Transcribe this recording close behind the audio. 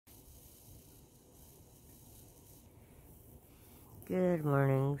Good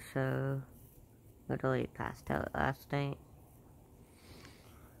morning. So, literally passed out last night.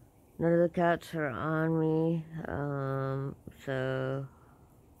 None of the cats are on me. So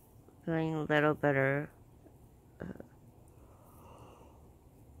feeling a little better.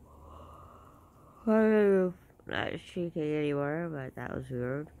 I'm not shaking anymore, but that was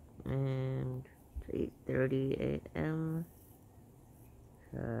weird. And it's 8:30 a.m.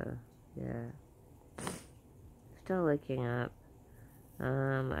 So yeah, still waking up.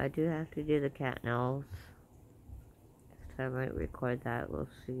 I do have to do the cat nails. So I might record that. We'll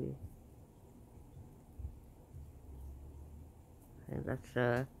see. I think that's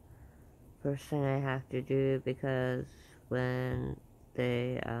the first thing I have to do, because when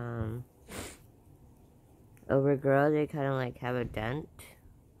they overgrow, they kind of like have a dent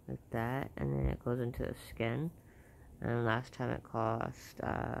like that, and then it goes into the skin. And last time it cost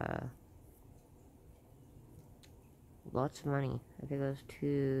lots of money. I think it was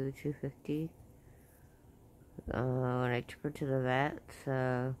 $250 when I took her to the vet.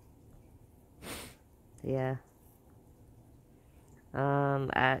 So yeah.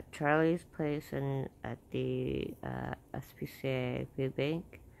 At Charlie's place and at the SPCA food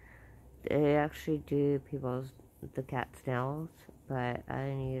bank, they actually do the cat's nails, but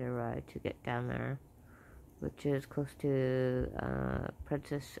I need a ride to get down there, which is close to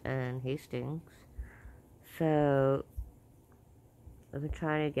Princess and Hastings. So I've been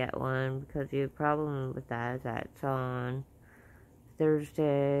trying to get one, because the problem with that is that it's on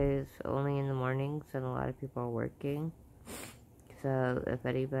Thursdays only in the mornings, and a lot of people are working. So if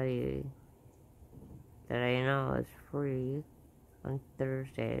anybody that I know is free on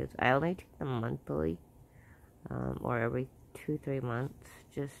Thursdays, I only take them monthly, or every 2-3 months,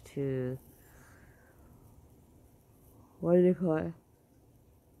 just to, what do they call it,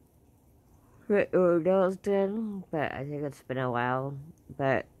 get your nails done. But I think it's been a while,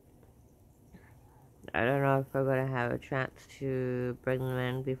 but I don't know if we're going to have a chance to bring them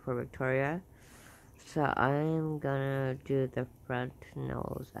in before Victoria. So I'm gonna do the front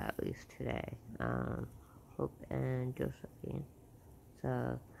nose at least today. Hope and Josephine.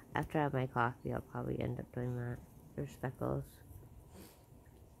 So after I have my coffee, I'll probably end up doing that. There's Speckles.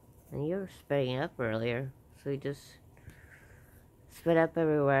 And you were spitting up earlier, so you just spit up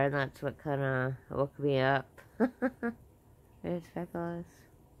everywhere, and that's what kind of woke me up. There's Speckles.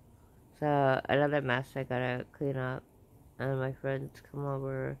 So another mess I gotta clean up, and my friends come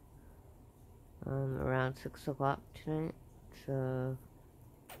over around 6 o'clock tonight, so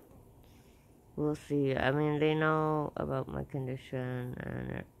we'll see. I mean, they know about my condition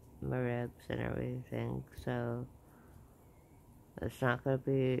and my ribs and everything, so it's not going to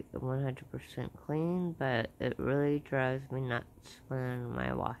be 100% clean, but it really drives me nuts when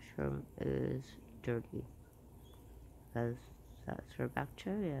my washroom is dirty, because that's where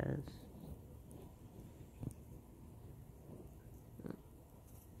bacteria is.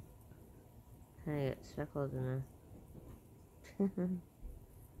 I get Speckles in there.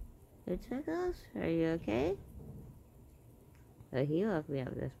 Hey, Speckles, are you okay? Oh, he woke me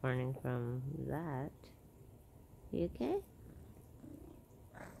up this morning from that. You okay?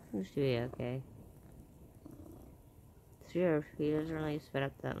 Seems to be okay. Sure, he doesn't really spit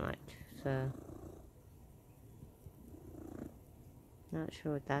up that much, so not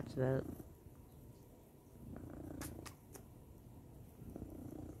sure what that's about.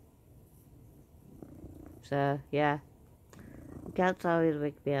 So, yeah. Cats always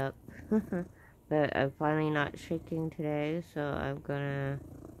wake me up. But I'm finally not shaking today, so I'm gonna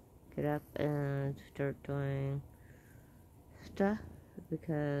get up and start doing stuff,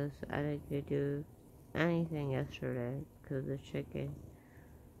 because I didn't get to do anything yesterday because of the shaking.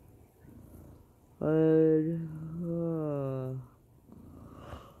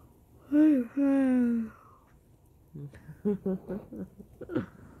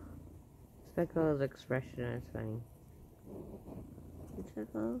 Speckles' expression is funny.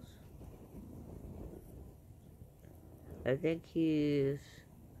 Speckles? I think he's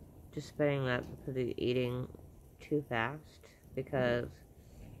just spitting up because he's eating too fast, because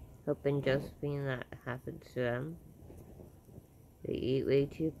Hope and Josephine, that happens to them. They eat way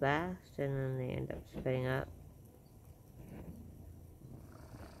too fast, and then they end up spitting up.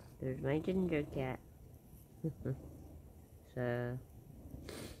 There's my ginger cat. So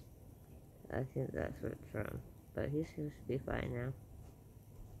I think that's what it's from. But he seems to be fine now.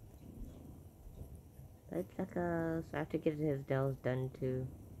 But Speckles, I have to get his nails done too.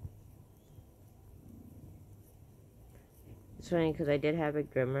 It's funny because I did have a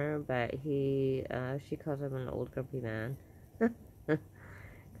groomer, but she calls him an old grumpy man.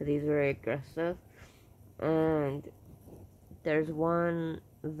 Because he's very aggressive. And There's one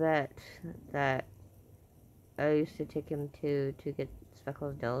vet that I used to take him to get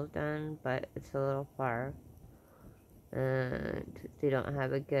Speckle's nails done, but it's a little far, and they don't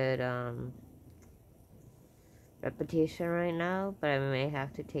have a good reputation right now. But I may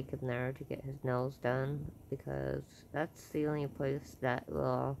have to take him there to get his nails done because that's the only place that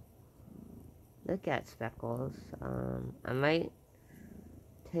will look at Speckles. I might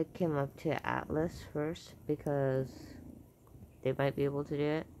take him up to Atlas first because they might be able to do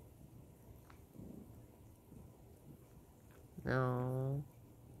it. No.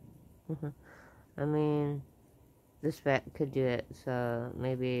 I mean, this vet could do it, so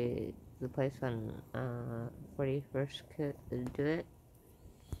maybe the place on 41st could do it.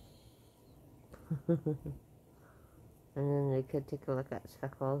 And then they could take a look at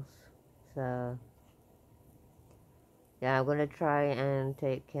Speckles. So, yeah, I'm gonna try and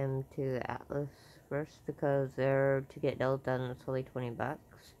take him to Atlas first because they're to get nails done, it's only $20.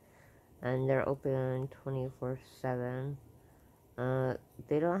 And they're open 24/7.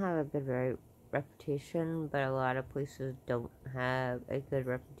 They don't have a good reputation, but a lot of places don't have a good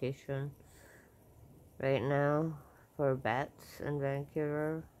reputation right now for vets in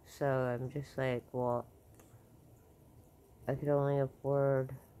Vancouver. So I'm just like, well, I could only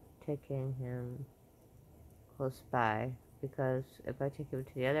afford taking him close by because if I take him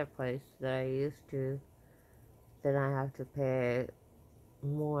to the other place that I used to, then I have to pay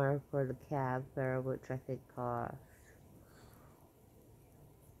more for the cab fare, which I think costs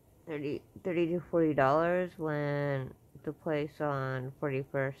 $30 to $40 when the place on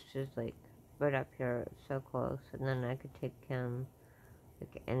 41st is like right up here, it's so close, and then I could take him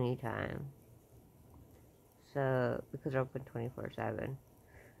like anytime. So because they're open 24/7,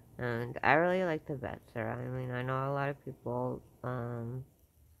 and I really like the vets there. I mean, I know a lot of people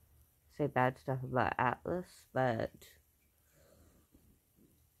say bad stuff about Atlas, but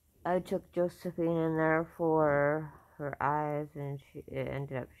I took Josephine in there for her eyes, and it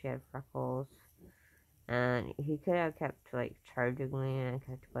ended up she had freckles. And he could have kept like charging me and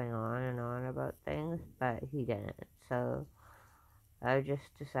kept going on and on about things, but he didn't. So I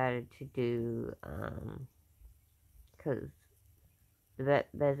just decided to do, because the vet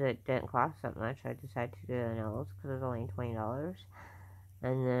visit didn't cost that much. I decided to do the nails because it was only $20.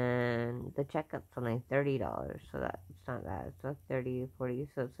 And then the checkup's only $30, so that's not bad. So 30, 40,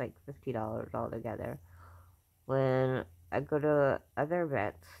 so it's like $50 altogether. When I go to other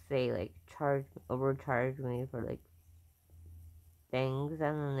vets, they like overcharge me for like things,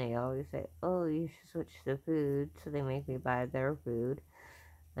 and then they always say, oh, you should switch the food, so they make me buy their food,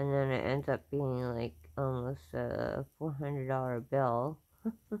 and then it ends up being like almost a $400 bill.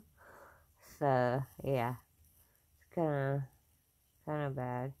 So yeah, it's kind of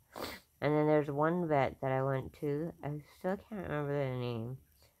bad. And then there's one vet that I went to, I still can't remember the name,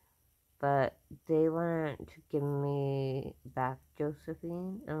 but they wanted to give me back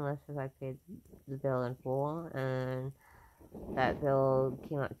Josephine unless if I paid the bill in full, and that bill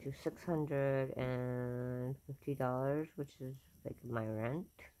came out to $650, which is like my rent.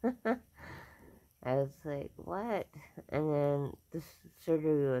 I was like, what? And then this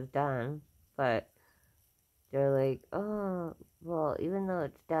surgery was done, but they're like, oh, well, even though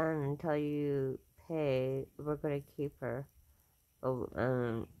it's done until you pay, we're going to keep her. Oh,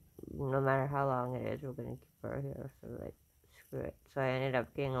 no matter how long it is, we're going to keep her here. So, like, screw it. So I ended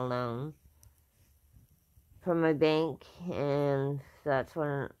up getting a loan from my bank, and that's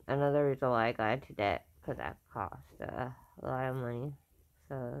another reason why I got into debt, because that cost a lot of money.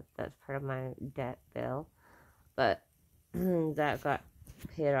 So that's part of my debt bill, but that got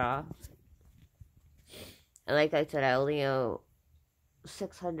paid off. And like I said, I only owe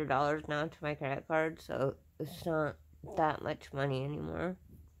 $600 now to my credit card, so it's not that much money anymore.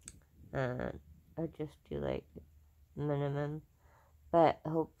 I just do like minimum, but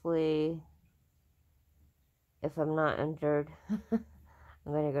hopefully, if I'm not injured, I'm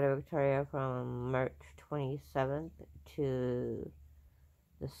going to go to Victoria from March 27th to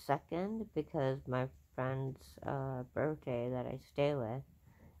the 2nd because my friend's birthday that I stay with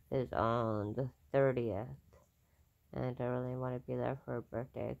is on the 30th. And I really want to be there for her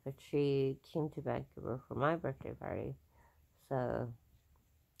birthday because she came to Vancouver for my birthday party. So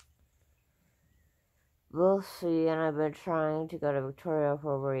we'll see. And I've been trying to go to Victoria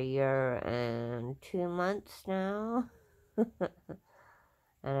for over a year and 2 months now. And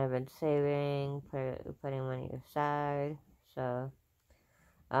I've been saving, putting money aside. So,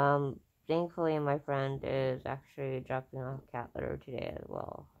 thankfully my friend is actually dropping off cat litter today as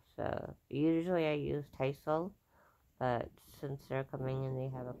well. So, usually I use Tysol, but since they're coming and they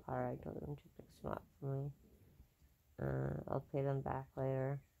have a car, I told them to pick some up for me. I'll pay them back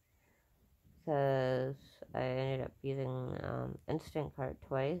later. Because I ended up using Instant Cart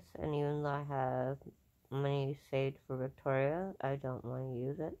twice, and even though I have money saved for Victoria, I don't want to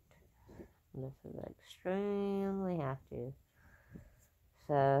use it. This is extremely have to.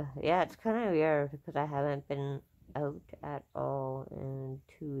 So, yeah, it's kind of weird because I haven't been out at all in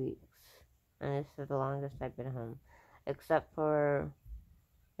 2 weeks. And this is the longest I've been home. Except for,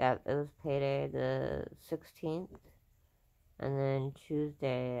 yeah, it was payday the 16th. And then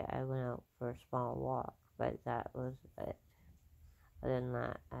Tuesday, I went out for a small walk. But that was it. Other than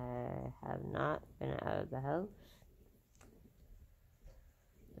that, I have not been out of the house.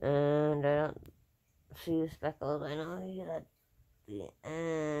 And I don't see Speckles. I know he's at the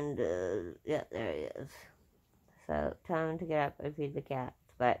end. Yeah, there he is. So, time to get up and feed the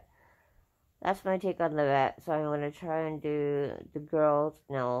cats. But that's my take on the vet. So I'm going to try and do the girls'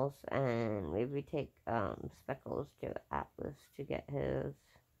 nails and maybe take Speckles to Atlas to get his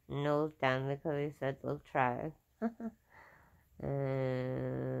nose done because he said we'll try.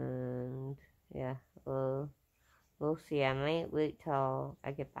 And yeah, we'll see. I might wait till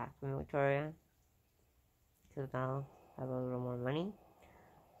I get back from Victoria because now I have a little more money.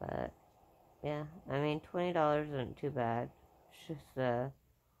 But yeah, I mean $20 isn't too bad. It's just a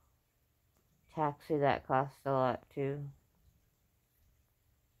taxi that costs a lot too.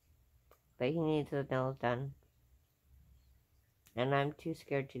 But he needs his nails done. And I'm too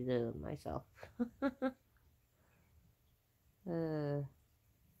scared to do it myself.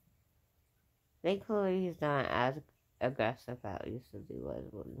 Thankfully, he's not as aggressive at least as he was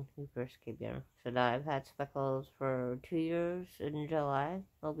when he first came here. So now I've had Speckles for 2 years in July.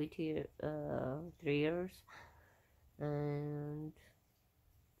 It'll be 3 years. And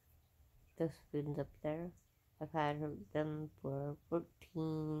this spoon's up there. I've had them for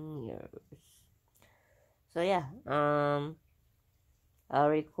 14 years. So yeah, I'll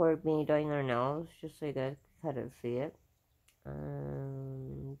record me doing their nails just so you guys can kind of see it.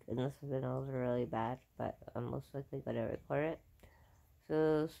 And this video is really bad, but I'm most likely going to record it.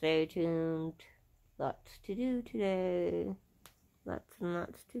 So stay tuned. Lots to do today. Lots and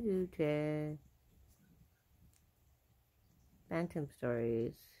lots to do today. Phantom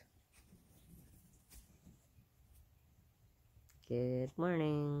stories. Good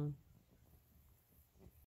morning.